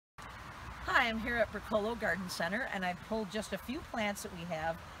Hi, I'm here at Bricolo Garden Center, and I've pulled just a few plants that we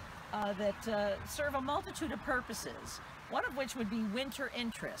have that serve a multitude of purposes, one of which would be winter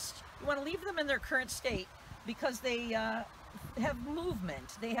interest. You want to leave them in their current state because they have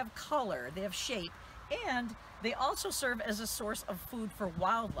movement, they have color, they have shape, and they also serve as a source of food for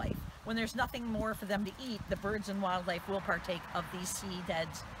wildlife. When there's nothing more for them to eat, the birds and wildlife will partake of these seed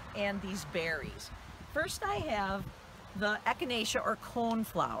heads and these berries. First, I have the echinacea or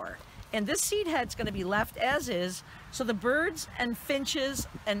coneflower. And this seed head's going to be left as is, so the birds and finches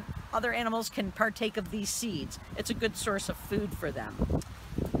and other animals can partake of these seeds. It's a good source of food for them.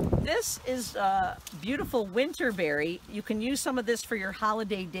 This is a beautiful winter berry. You can use some of this for your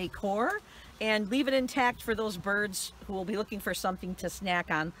holiday decor and leave it intact for those birds who will be looking for something to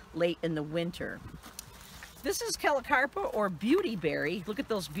snack on late in the winter. This is Calicarpa or beauty berry. Look at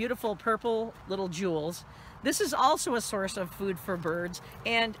those beautiful purple little jewels. This is also a source of food for birds,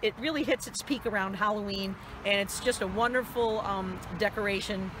 and it really hits its peak around Halloween, and it's just a wonderful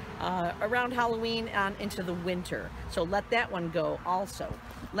decoration around Halloween and into the winter. So let that one go also.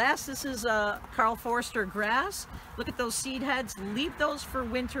 Last, this is Karl Forster grass. Look at those seed heads. Leave those for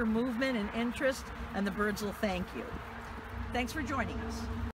winter movement and interest, and the birds will thank you. Thanks for joining us.